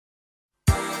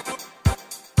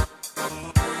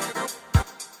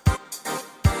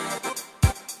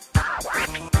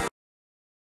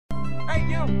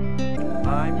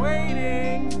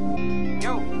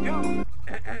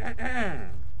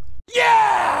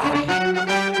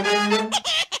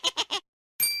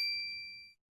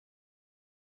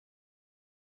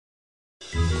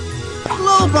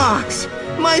Glowbox!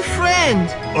 My friend!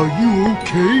 Are you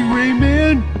okay,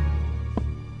 Rayman?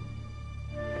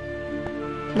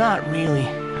 Not really.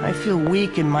 I feel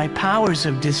weak and my powers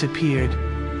have disappeared.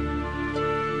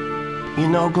 You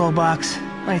know, Glowbox,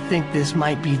 I think this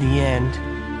might be the end.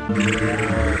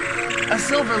 A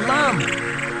silver lump!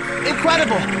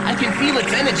 Incredible! I can feel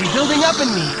its energy building up in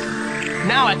me.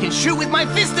 Now I can shoot with my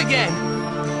fist again!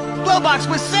 Glowbox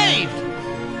was saved!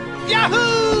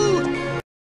 Yahoo!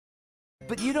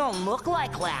 But you don't look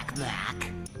like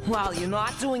Lack-Mack. Well, you're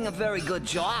not doing a very good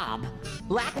job.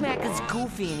 Lack-Mack is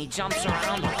goofy and he jumps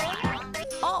around a lot.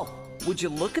 Oh, would you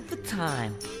look at the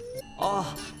time?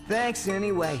 Oh, thanks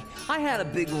anyway. I had a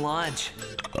big lunch.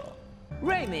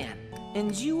 Rayman,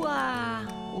 and you,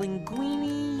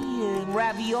 linguine,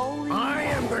 ravioli? I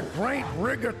am the great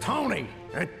Rigatoni,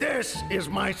 and this is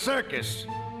my circus.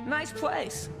 Nice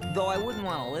place, though I wouldn't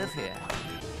want to live here.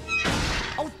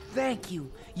 Oh, thank you.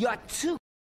 You're too...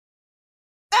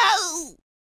 Ow!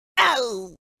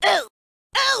 Ow! Ow!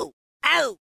 Ow!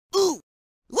 Ow! Ooh!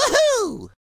 Woohoo!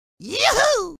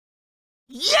 Yoo-hoo!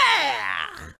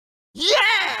 Yeah!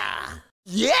 Yeah!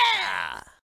 Yeah!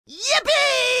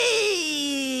 Yippee!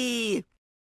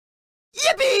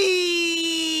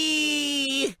 Yippee!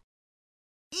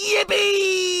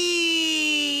 Yippee!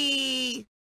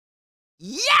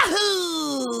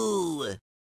 Yahoo!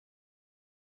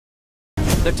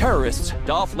 The terrorists,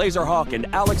 Dolph Laserhawk and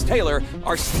Alex Taylor,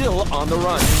 are still on the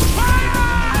run. Ah!